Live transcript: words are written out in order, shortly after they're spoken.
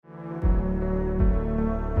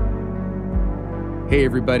Hey,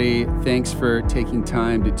 everybody. Thanks for taking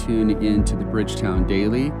time to tune in to the Bridgetown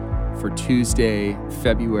Daily for Tuesday,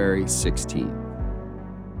 February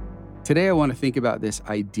 16th. Today, I want to think about this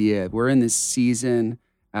idea. We're in this season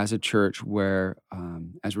as a church where,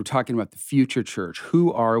 as we're talking about the future church,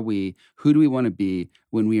 who are we? Who do we want to be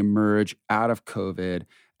when we emerge out of COVID,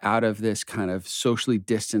 out of this kind of socially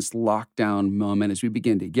distanced lockdown moment as we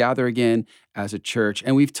begin to gather again as a church?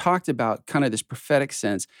 And we've talked about kind of this prophetic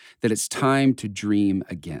sense that it's time to dream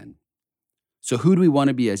again. So who do we want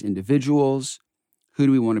to be as individuals? Who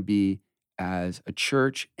do we want to be as a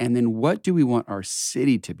church? And then what do we want our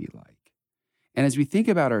city to be like? And as we think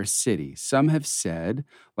about our city, some have said,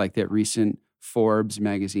 like that recent Forbes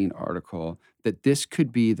magazine article, that this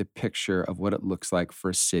could be the picture of what it looks like for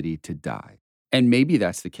a city to die. And maybe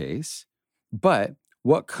that's the case, but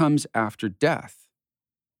what comes after death?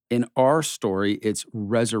 In our story, it's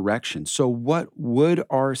resurrection. So what would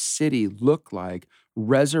our city look like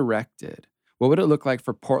resurrected? What would it look like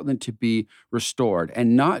for Portland to be restored?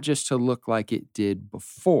 And not just to look like it did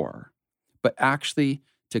before, but actually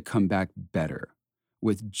to come back better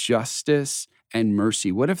with justice and mercy.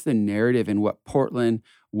 What if the narrative and what Portland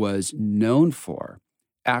was known for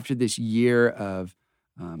after this year of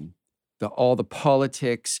all the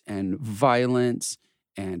politics and violence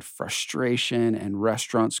and frustration and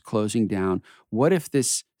restaurants closing down, what if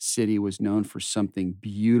this city was known for something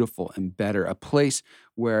beautiful and better, a place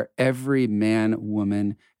where every man,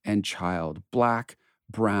 woman, and child, black,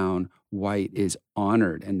 brown, white, is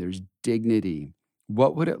honored and there's dignity?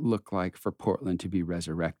 What would it look like for Portland to be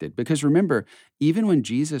resurrected? Because remember, even when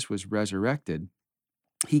Jesus was resurrected,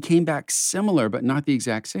 he came back similar, but not the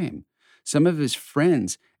exact same. Some of his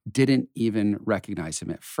friends didn't even recognize him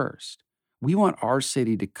at first. We want our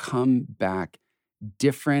city to come back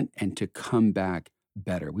different and to come back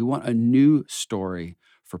better. We want a new story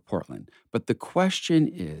for Portland. But the question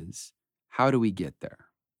is, how do we get there?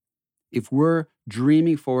 If we're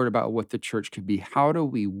dreaming forward about what the church could be, how do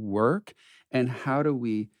we work and how do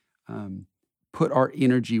we put our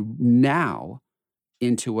energy now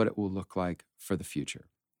into what it will look like for the future?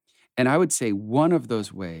 And I would say one of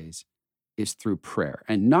those ways is through prayer.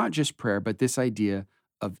 And not just prayer, but this idea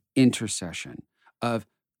of intercession, of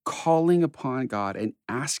calling upon God and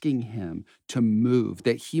asking him to move,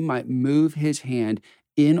 that he might move his hand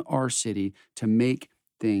in our city to make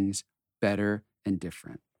things better and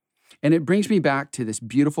different. And it brings me back to this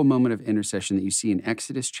beautiful moment of intercession that you see in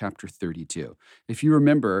Exodus chapter 32. If you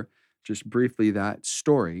remember, just briefly, that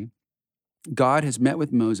story, God has met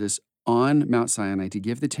with Moses on Mount Sinai to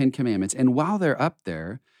give the 10 Commandments. And while they're up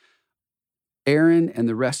there, Aaron and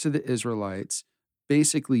the rest of the Israelites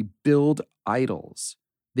basically build idols.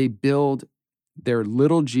 They build their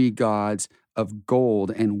little g gods of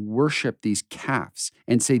gold and worship these calves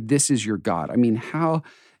and say, this is your God. I mean, how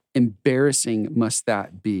embarrassing must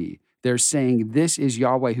that be? They're saying, this is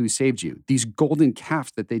Yahweh who saved you, these golden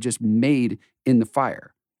calves that they just made in the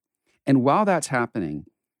fire. And while that's happening,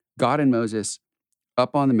 God and Moses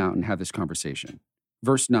up on the mountain have this conversation.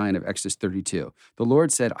 Verse 9 of Exodus 32, the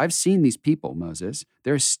Lord said, I've seen these people, Moses.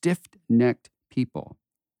 They're stiff-necked people.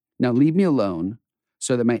 Now leave me alone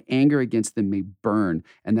so that my anger against them may burn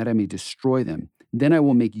and that I may destroy them. Then I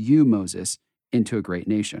will make you, Moses, into a great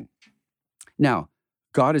nation. Now,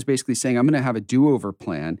 God is basically saying, I'm going to have a do-over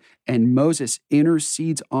plan. And Moses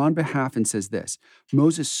intercedes on behalf and says this.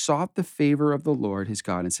 Moses sought the favor of the Lord, his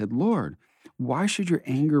God, and said, Lord, why should your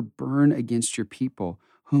anger burn against your people,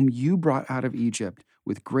 whom you brought out of Egypt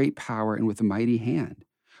with great power and with a mighty hand?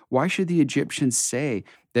 Why should the Egyptians say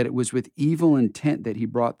that it was with evil intent that he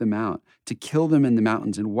brought them out, to kill them in the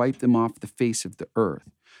mountains and wipe them off the face of the earth?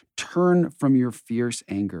 Turn from your fierce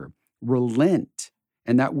anger. Relent.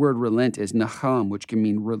 And that word relent is naham, which can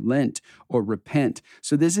mean relent or repent.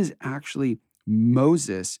 So this is actually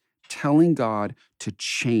Moses telling God to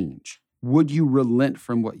change. Would you relent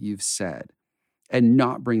from what you've said and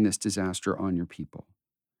not bring this disaster on your people?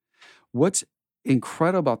 What's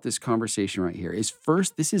incredible about this conversation right here is,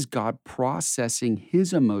 first, this is God processing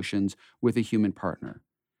his emotions with a human partner.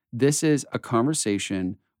 This is a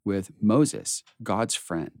conversation with Moses, God's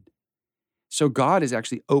friend. So God is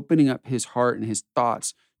actually opening up his heart and his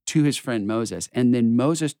thoughts to his friend Moses. And then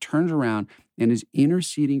Moses turns around and is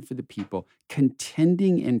interceding for the people,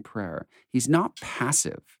 contending in prayer. He's not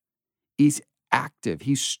passive. He's active.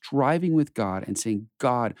 He's striving with God and saying,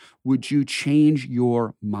 God, would you change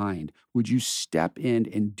your mind? Would you step in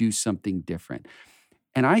and do something different?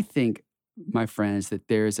 And I think, my friends, that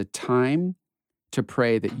there is a time to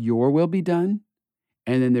pray that your will be done.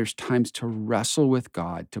 And then there's times to wrestle with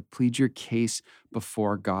God, to plead your case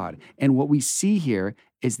before God. And what we see here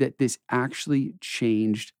is that this actually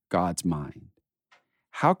changed God's mind.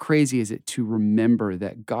 How crazy is it to remember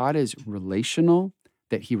that God is relational,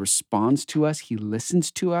 that he responds to us, he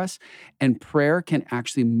listens to us, and prayer can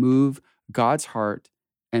actually move God's heart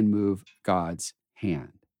and move God's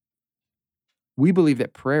hand. We believe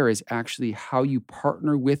that prayer is actually how you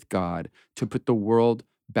partner with God to put the world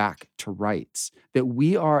back to rights, that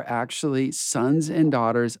we are actually sons and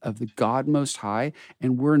daughters of the God Most High,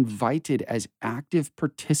 and we're invited as active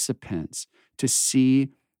participants to see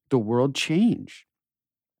the world change.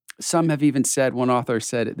 Some have even said, one author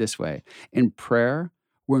said it this way, in prayer,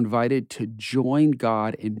 we're invited to join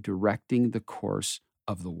God in directing the course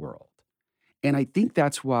of the world. And I think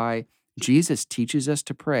that's why Jesus teaches us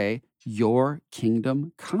to pray, your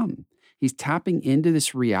kingdom come. He's tapping into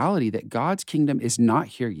this reality that God's kingdom is not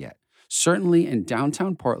here yet. Certainly in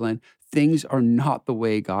downtown Portland, things are not the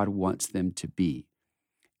way God wants them to be.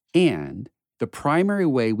 And the primary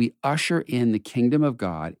way we usher in the kingdom of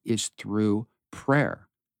God is through prayer.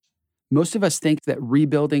 Most of us think that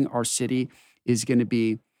rebuilding our city is going to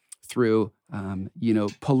be through,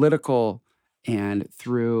 political and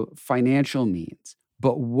through financial means.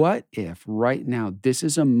 But what if right now this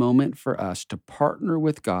is a moment for us to partner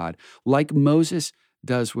with God, like Moses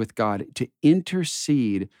does with God, to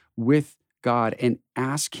intercede with God and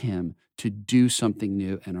ask him to do something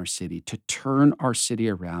new in our city, to turn our city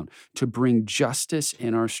around, to bring justice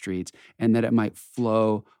in our streets, and that it might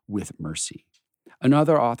flow with mercy.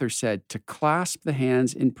 Another author said, to clasp the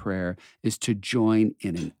hands in prayer is to join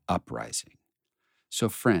in an uprising. So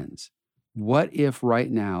friends, what if right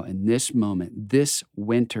now, in this moment, this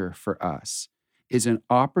winter for us is an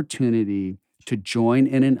opportunity to join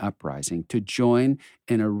in an uprising, to join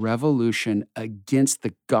in a revolution against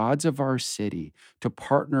the gods of our city, to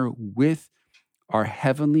partner with our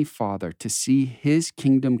Heavenly Father to see his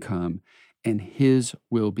kingdom come and his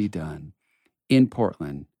will be done in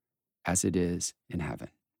Portland as it is in heaven.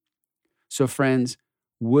 So friends,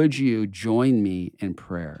 would you join me in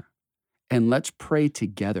prayer? And let's pray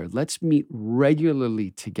together. Let's meet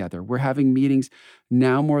regularly together. We're having meetings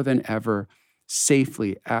now more than ever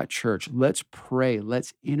safely at church. Let's pray.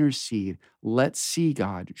 Let's intercede. Let's see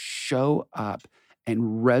God show up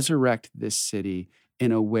and resurrect this city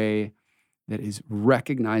in a way that is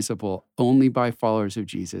recognizable only by followers of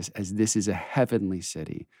Jesus, as this is a heavenly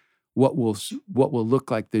city. What will look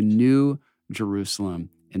like the new Jerusalem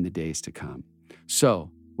in the days to come.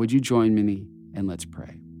 So, would you join me and let's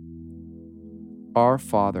pray. Our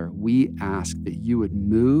Father, we ask that you would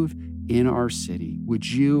move in our city. Would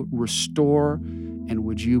you restore and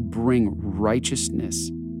would you bring righteousness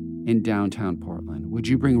in downtown Portland? Would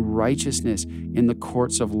you bring righteousness in the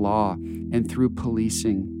courts of law and through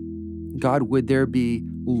policing? God, would there be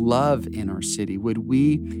love in our city? Would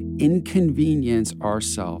we inconvenience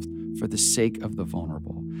ourselves for the sake of the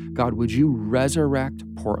vulnerable? God, would you resurrect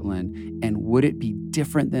Portland, and would it be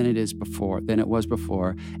different than it was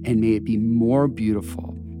before, and may it be more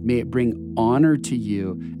beautiful. May it bring honor to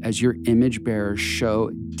you as your image bearers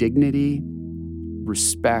show dignity,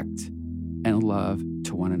 respect, and love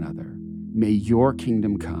to one another. May your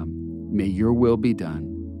kingdom come. May your will be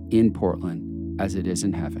done in Portland as it is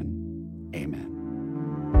in heaven. Amen.